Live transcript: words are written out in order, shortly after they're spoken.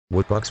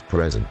WOODVOX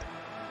present.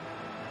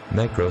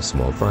 Micro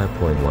Small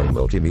 5.1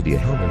 Multimedia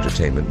Home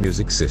Entertainment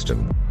Music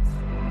System.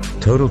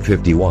 Total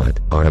 50 watt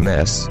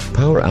RMS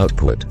power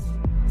output.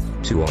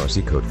 2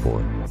 RC code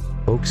 4.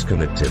 aux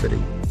connectivity.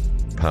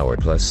 Power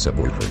plus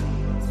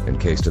subwoofer.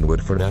 Encased in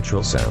wood for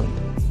natural sound.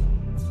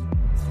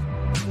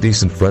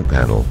 Decent front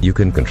panel. You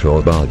can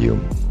control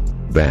volume,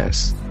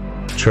 bass,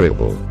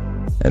 treble,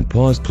 and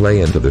pause play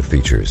into the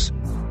features.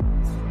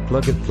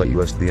 Plug and play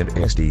USB and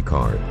SD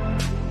card.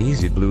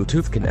 Easy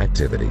Bluetooth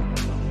connectivity.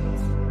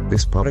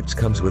 This product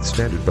comes with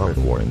standard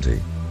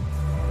warranty.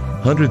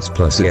 Hundreds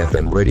plus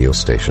FM radio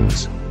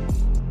stations.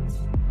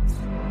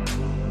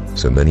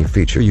 So many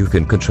features you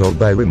can control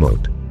by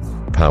remote.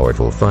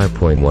 Powerful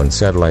 5.1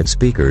 satellite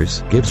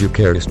speakers gives you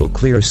crystal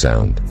clear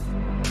sound.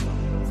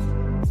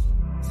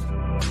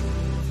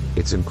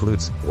 It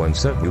includes 1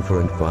 subwoofer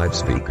and 5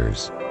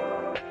 speakers.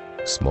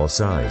 Small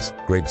size,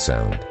 great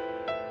sound.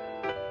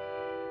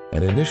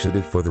 An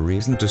initiative for the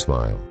reason to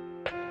smile.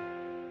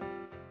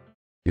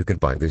 You can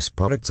buy this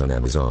product on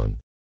Amazon.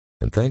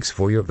 And thanks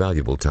for your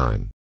valuable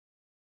time.